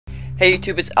Hey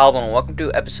YouTube, it's Aldowyn, and welcome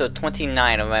to episode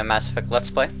 29 of my Mass Effect Let's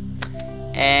Play.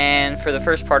 And for the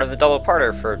first part of the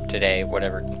double-parter for today,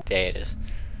 whatever day it is.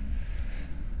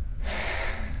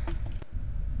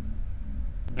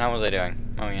 Now what was I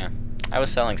doing? Oh yeah, I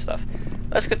was selling stuff.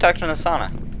 Let's go talk to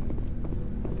Nasana.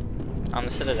 On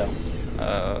the Citadel.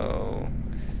 Oh.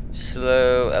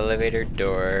 Slow elevator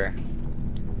door.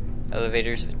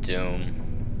 Elevators of doom.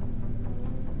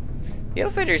 The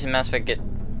elevators in Mass Effect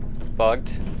get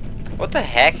bugged. What the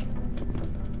heck?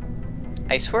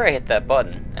 I swear I hit that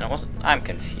button, and it wasn't. I'm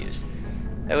confused.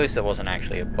 At least it wasn't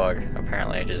actually a bug.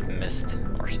 Apparently I just missed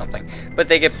or something. But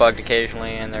they get bugged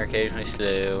occasionally, and they're occasionally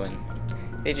slow, and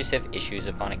they just have issues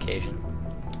upon occasion.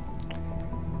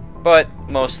 But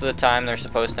most of the time they're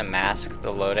supposed to mask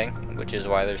the loading, which is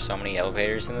why there's so many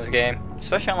elevators in this game.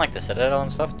 Especially on like the Citadel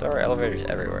and stuff, there are elevators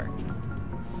everywhere.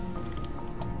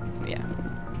 Yeah.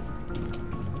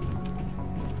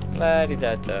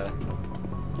 La-di-da-da.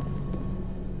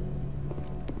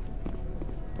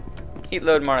 Heat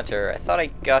load monitor. I thought I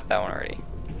got that one already.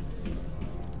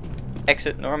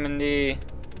 Exit Normandy.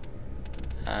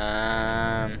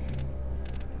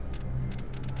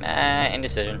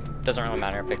 Indecision. Doesn't really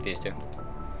matter. I picked these two.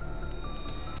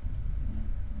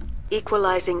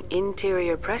 Equalizing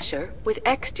interior pressure with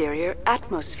exterior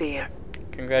atmosphere.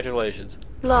 Congratulations.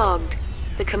 Logged.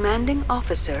 The commanding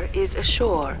officer is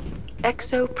ashore.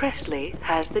 Exo Presley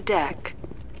has the deck.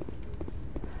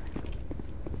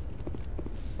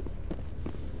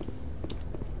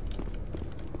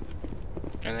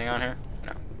 Anything on here?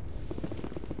 No.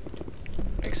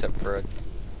 Except for a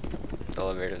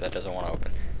elevator that doesn't want to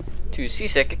open. To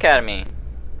Seasick Academy.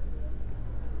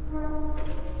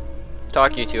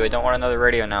 Talk you two, I don't want another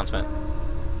radio announcement.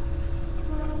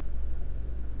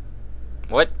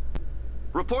 What?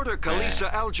 Reporter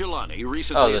Kalisa Al-Jalani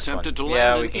recently attempted to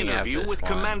land an interview with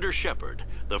Commander Shepard,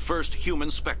 the first human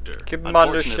Spectre.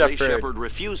 Unfortunately, Shepard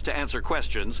refused to answer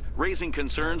questions, raising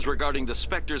concerns regarding the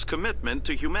Spectre's commitment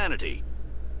to humanity.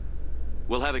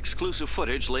 We'll have exclusive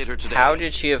footage later today. How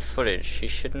did she have footage? She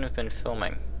shouldn't have been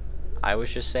filming. I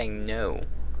was just saying no.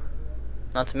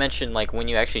 Not to mention, like, when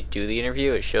you actually do the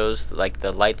interview, it shows, like,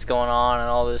 the lights going on and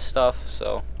all this stuff,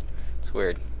 so it's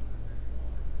weird.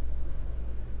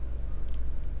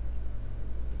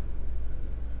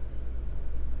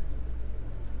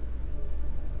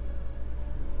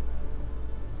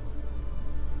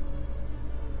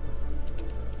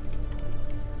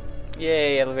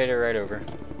 Yay, elevator right over.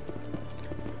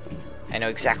 I know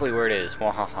exactly where it is.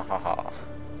 Wahahaha.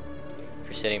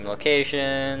 Presidium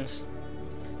locations,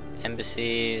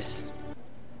 embassies.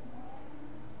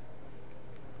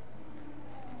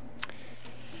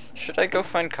 Should I go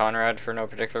find Conrad for no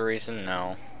particular reason?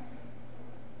 No.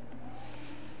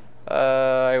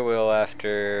 I will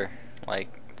after,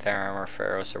 like, therein or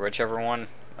Pharos, or whichever one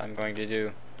I'm going to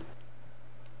do.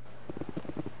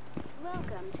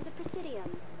 Welcome to the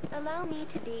Presidium. Allow me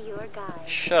to be your guide.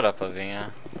 Shut up,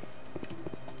 Avina.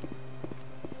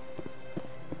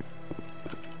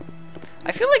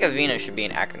 I feel like Avina should be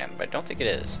an acronym, but I don't think it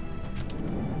is.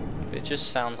 It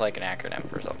just sounds like an acronym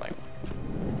for something.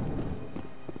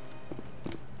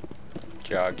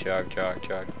 Jog, jog, jog,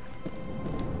 jog.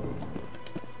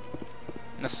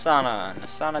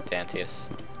 Nasana Tantius.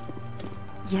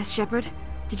 Yes, Shepard?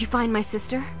 Did you find my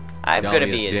sister? I'm gonna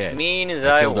be as mean as I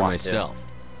want to. I killed her myself.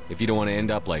 If you don't want to end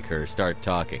up like her, start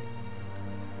talking.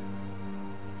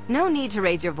 No need to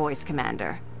raise your voice,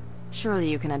 Commander.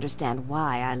 Surely you can understand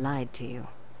why I lied to you.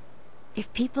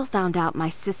 If people found out my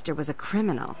sister was a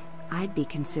criminal, I'd be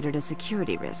considered a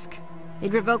security risk.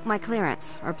 They'd revoke my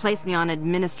clearance, or place me on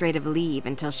administrative leave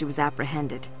until she was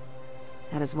apprehended.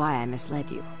 That is why I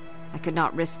misled you. I could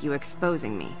not risk you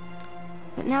exposing me.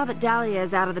 But now that Dahlia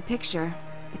is out of the picture,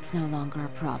 it's no longer a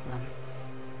problem.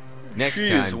 Next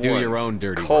time, do your own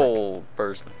dirty cold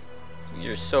person.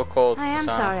 You're so cold. I am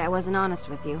sorry I wasn't honest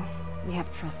with you. We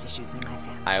have trust issues in my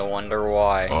family. I wonder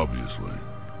why. Obviously.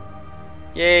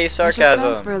 Yay, sarcasm. I should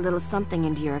transfer a little something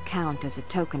into your account as a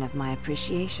token of my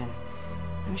appreciation.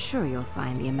 I'm sure you'll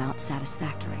find the amount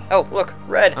satisfactory. Oh, look,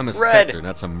 red. I'm a red. Spectre,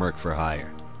 not some merc for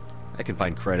hire. I can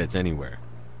find credits anywhere.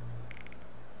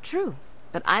 True,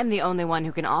 but I'm the only one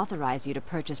who can authorize you to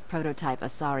purchase prototype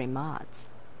Asari mods.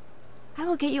 I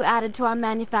will get you added to our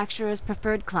manufacturer's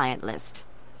preferred client list.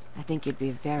 I think you'd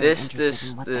be very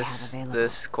interested in what they have available.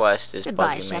 This quest is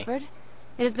Goodbye, bugging Shepard. me.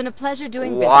 It has been a pleasure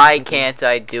doing business Why with can't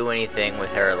I do anything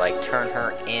with her, like turn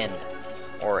her in,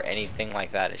 or anything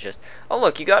like that? It's just, oh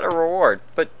look, you got a reward,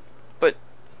 but,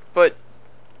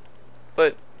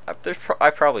 I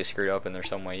probably screwed up, and there's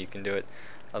some way you can do it.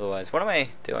 Otherwise, what am I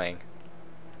doing?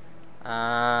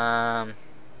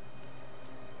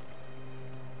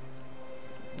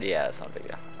 Yeah, that's not a big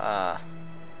deal.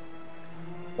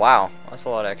 Wow, that's a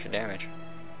lot of extra damage.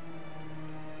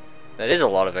 That is a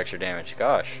lot of extra damage,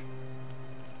 gosh.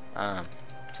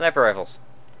 Sniper rifles.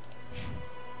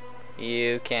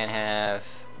 You can have,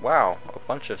 wow, a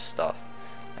bunch of stuff.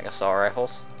 Like assault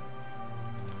rifles.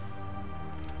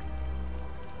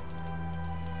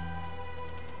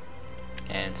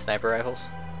 And sniper rifles.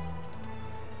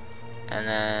 And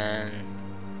then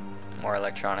more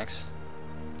electronics.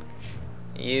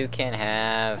 You can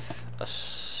have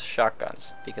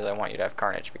shotguns, because I want you to have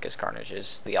Carnage, because Carnage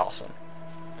is the awesome.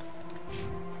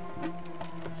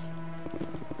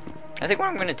 I think what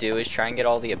I'm going to do is try and get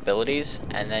all the abilities,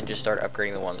 and then just start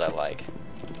upgrading the ones I like.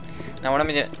 Now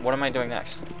what am I doing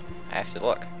next? I have to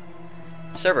look.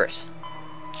 Cerberus.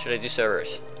 Should I do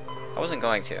Cerberus? I wasn't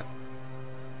going to.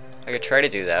 I could try to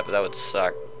do that, but that would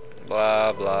suck.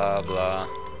 Blah, blah, blah.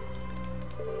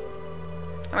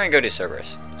 I'm gonna go do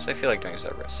Cerberus, because I feel like doing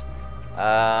Cerberus.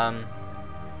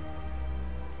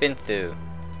 Binthu.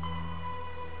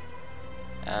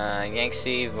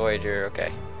 Yangtze, Voyager,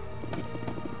 okay.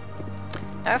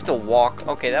 I have to walk.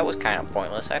 Okay, that was kind of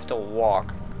pointless. I have to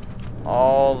walk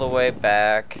all the way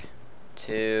back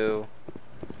to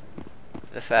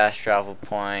the fast travel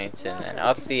point, and then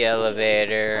up the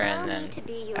elevator, and then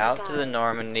out to the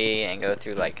Normandy, and go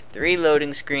through like 3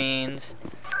 loading screens.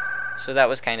 So that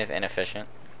was kind of inefficient.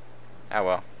 Oh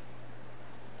well.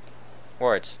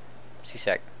 Words.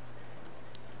 C-sec.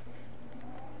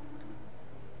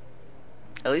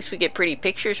 At least we get pretty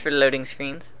pictures for loading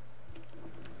screens.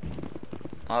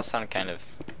 Well, that sounded kind of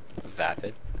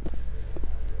vapid.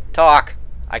 Talk!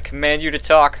 I command you to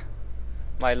talk!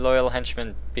 My loyal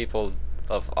henchmen, people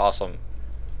of awesome.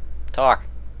 Talk!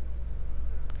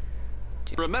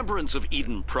 Remembrance of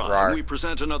Eden Prime, we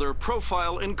present another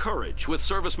Profile in Courage with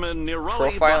serviceman Nirali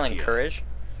Profile in Bhatia. Courage?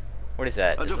 What is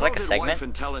that? Is it like a segment? Wife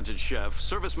and talented chef,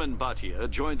 serviceman Bhatia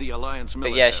joined the Alliance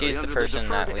military. But yeah, she's the person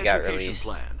that we got released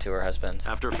to her husband.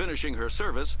 After finishing her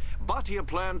service, Bhatia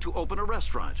planned to open a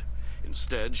restaurant.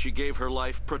 Instead, she gave her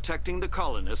life protecting the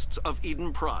colonists of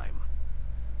Eden Prime.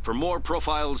 For more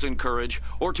Profiles in Courage,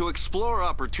 or to explore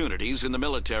opportunities in the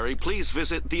military, please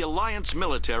visit the Alliance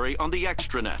Military on the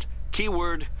extranet.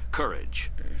 Keyword,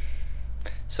 Courage.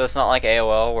 So it's not like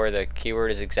AOL where the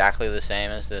keyword is exactly the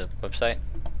same as the website?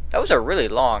 That was a really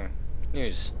long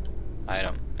news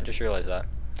item. I just realized that.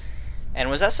 And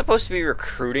was that supposed to be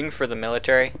recruiting for the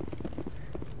military?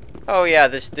 Oh yeah,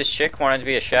 this chick wanted to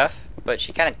be a chef, but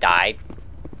she kind of died,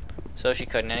 so she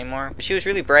couldn't anymore. But she was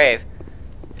really brave.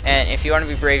 And if you want to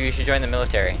be brave, you should join the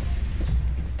military.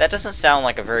 That doesn't sound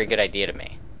like a very good idea to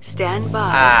me. Stand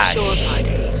by, shore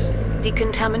party.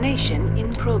 Decontamination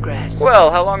in progress.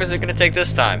 Well, how long is it going to take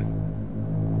this time?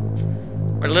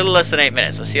 We're a little less than 8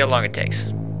 minutes. Let's see how long it takes.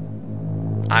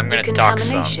 I'm going to talk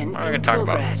some. What am I going to talk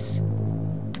about?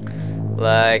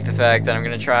 Like the fact that I'm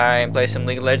going to try and play some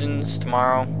League of Legends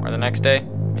tomorrow or the next day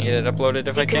and get it uploaded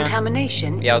if I can.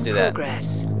 Decontamination yeah, I'll do that.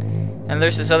 Progress. And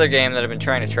there's this other game that I've been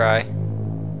trying to try,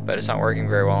 but it's not working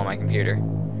very well on my computer.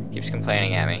 It keeps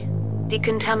complaining at me.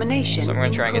 Decontamination. So I'm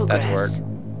going to try and get that to work.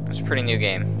 It's a pretty new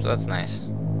game, so that's nice.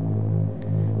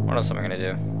 What else am I going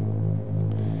to do?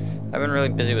 I've been really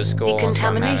busy with school.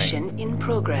 Decontamination in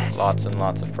progress. Lots and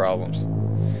lots of problems.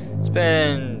 It's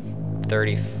been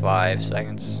 35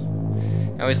 seconds.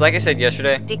 Anyways, like I said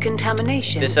yesterday,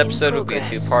 decontamination. This episode will be a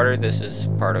 2-parter. This is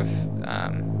part of,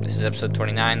 this is episode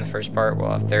 29, the first part. We'll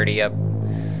have 30 up,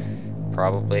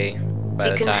 probably, by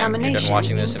the time you're done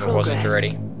watching this, if it wasn't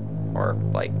already. Or,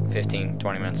 like, 15,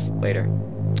 20 minutes later.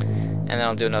 And then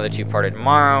I'll do another 2-parter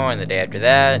tomorrow, and the day after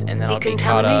that, and then I'll be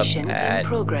caught up at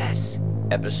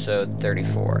episode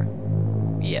 34.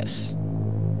 Yes.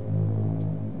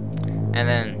 And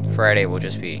then Friday will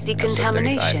just be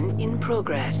decontamination in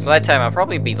progress. By that time, I'll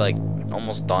probably be like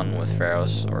almost done with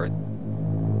Pharaohs or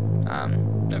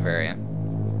Novaria,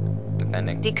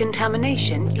 depending.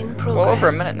 Decontamination in progress. Well, over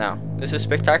a minute now. This is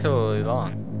spectacularly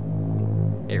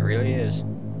long. It really is.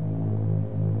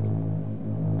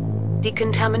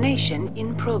 Decontamination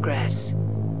in progress.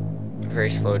 Very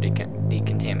slow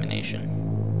decontamination.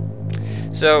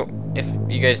 So, if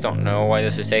you guys don't know why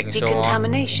this is taking so long,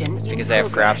 it's because I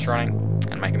have fraps running,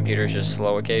 and my computer is just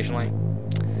slow occasionally.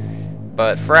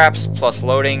 But fraps plus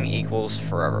loading equals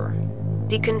forever.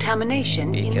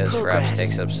 Decontamination because in progress. fraps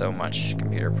takes up so much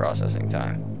computer processing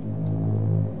time.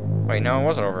 Wait, no, it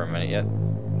wasn't over a minute yet.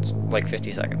 It's like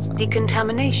 50 seconds now.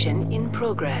 Decontamination in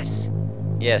progress.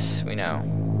 Yes, we know.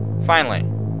 Finally,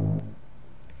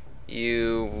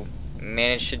 you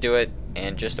managed to do it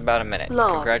in just about a minute.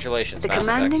 Log. Congratulations, The Mass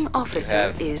commanding Effect.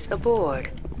 officer is aboard.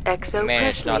 Exo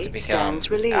managed not to Presley become stands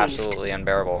relieved. absolutely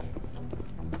unbearable.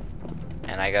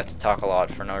 and I got to talk a lot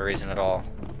for no reason at all.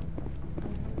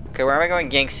 Okay, where am I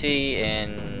going? Yangtze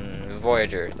in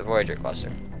Voyager, the Voyager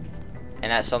cluster.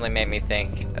 And that suddenly made me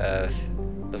think of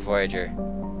the Voyager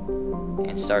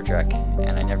in Star Trek,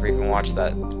 and I never even watched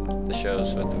the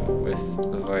shows with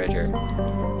the Voyager,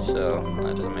 so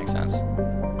that doesn't make sense.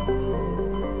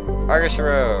 Argus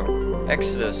Rho,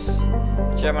 Exodus,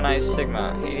 Gemini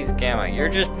Sigma, Hades Gamma. You're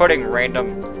just putting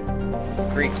random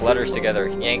Greek letters together.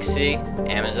 Yangtze,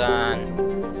 Amazon.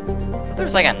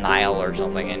 There's like a Nile or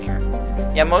something in here.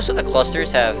 Yeah, most of the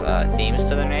clusters have themes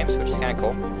to their names, which is kind of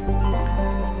cool.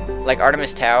 Like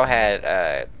Artemis Tau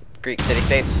had Greek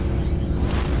city-states.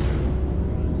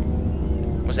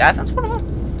 Was Athens one of them?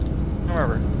 I don't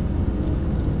remember.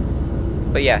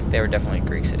 But yeah, they were definitely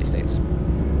Greek city-states.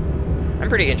 I'm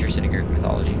pretty interested in Greek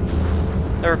mythology.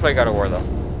 Never played God of War though.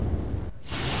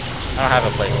 I don't have a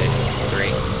PlayStation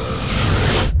 3.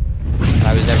 And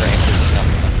I was never interested enough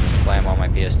to play them on my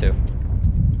PS2.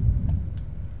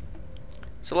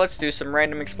 So let's do some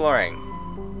random exploring.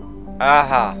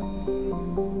 Aha.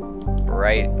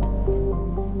 Right.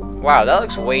 Wow, that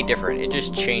looks way different. It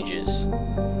just changes.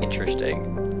 Interesting.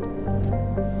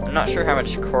 I'm not sure how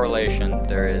much correlation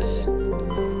there is.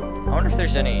 I wonder if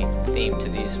there's any theme to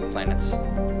these planets.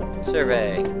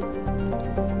 Survey.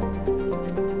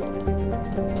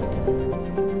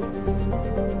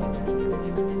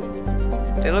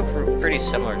 They look pretty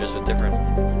similar, just with different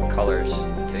colors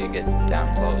until you get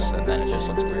down close, and then it just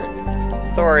looks weird.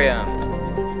 Thorium.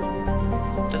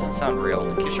 Doesn't sound real.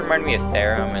 It keeps reminding me of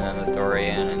Therum, and then the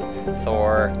Thorian, and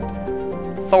Thor.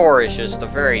 Thor is just a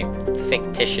very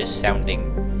fictitious sounding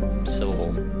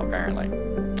syllable, apparently.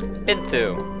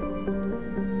 Binthu.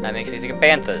 That makes me think of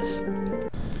Banthas.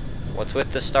 What's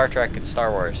with the Star Trek and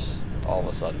Star Wars all of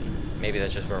a sudden? Maybe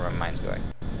that's just where my mind's going.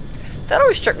 That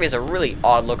always struck me as a really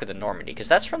odd look at the Normandy, because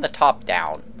that's from the top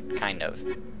down, kind of.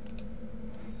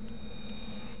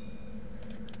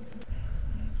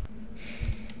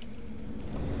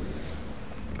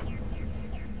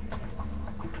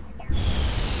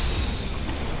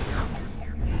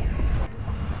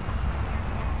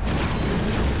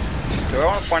 Do I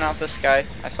want to point out this guy?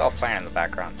 I saw a plane in the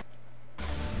background.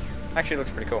 Actually, it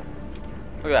looks pretty cool.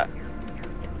 Look at that.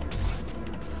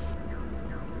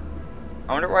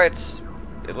 I wonder why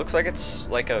it looks like it's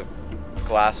like a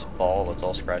glass ball that's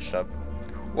all scratched up.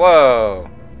 Whoa!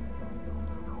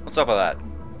 What's up with that?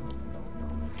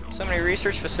 So many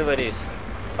research facilities.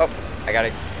 Oh, I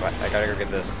gotta go get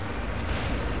this.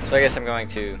 So I guess I'm going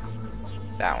to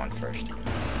that one first.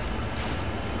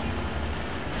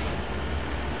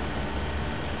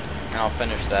 And I'll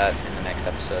finish that in the next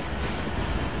episode.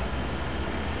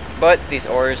 But these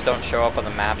ores don't show up on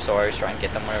the map, so I always try and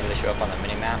get them whenever they show up on the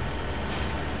mini-map.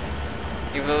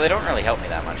 Even though they don't really help me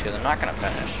that much, because I'm not going to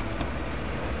finish.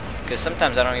 Because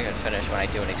sometimes I don't even finish when I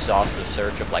do an exhaustive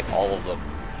search of like all of them,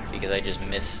 because I just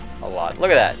miss a lot.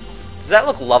 Look at that. Does that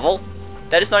look level?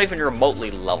 That is not even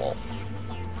remotely level.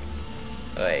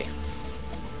 Hey.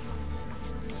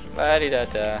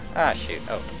 Ba-de-da-da. Ah, shoot.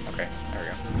 Oh, okay. There we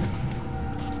go.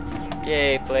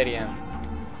 Yay, palladium.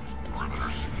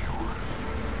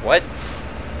 What?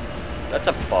 That's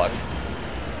a bug.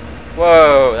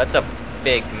 Whoa, that's a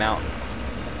big mountain.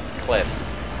 Cliff.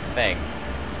 Thing.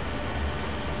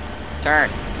 Turn.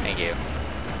 Thank you.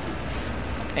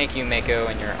 Thank you, Mako,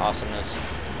 and your awesomeness.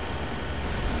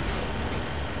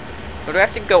 But do I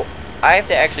have to go? I have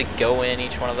to actually go in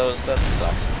each one of those? That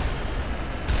sucks.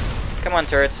 Come on,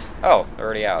 turrets. Oh, they're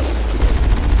already out.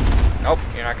 Nope,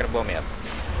 you're not gonna blow me up.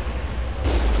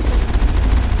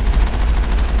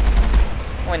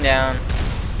 One down.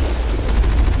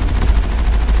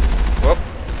 Whoop.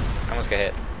 I almost got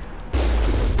hit.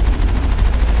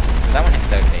 That one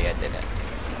exploded me yet, didn't it?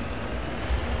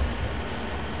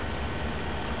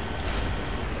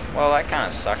 Well, that kind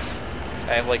of sucks.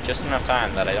 I have like just enough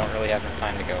time that I don't really have enough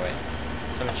time to go in.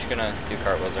 So I'm just gonna do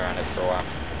cartwheels around it for a while.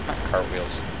 Not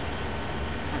cartwheels.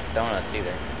 Not donuts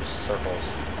either. Just circles.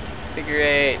 Figure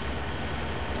 8.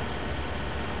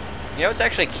 You know, it's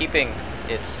actually keeping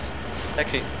it's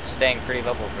actually staying pretty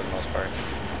level for the most part.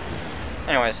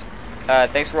 Anyways,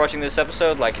 thanks for watching this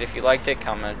episode. Like it if you liked it.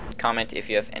 Comment if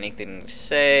you have anything to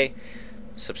say.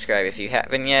 Subscribe if you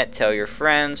haven't yet. Tell your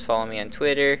friends. Follow me on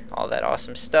Twitter. All that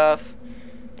awesome stuff.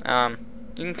 You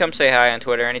can come say hi on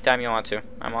Twitter anytime you want to.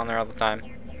 I'm on there all the time.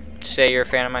 Just say you're a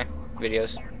fan of my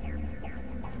videos.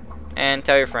 And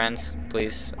tell your friends,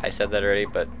 please. I said that already,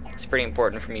 but it's pretty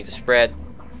important for me to spread.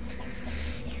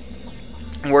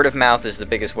 Word of mouth is the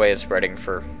biggest way of spreading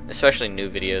for especially new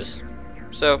videos.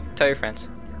 So, tell your friends.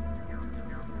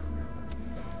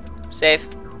 Save.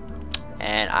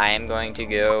 And I am going to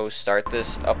go start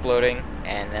this uploading,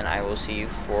 and then I will see you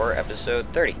for episode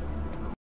 30.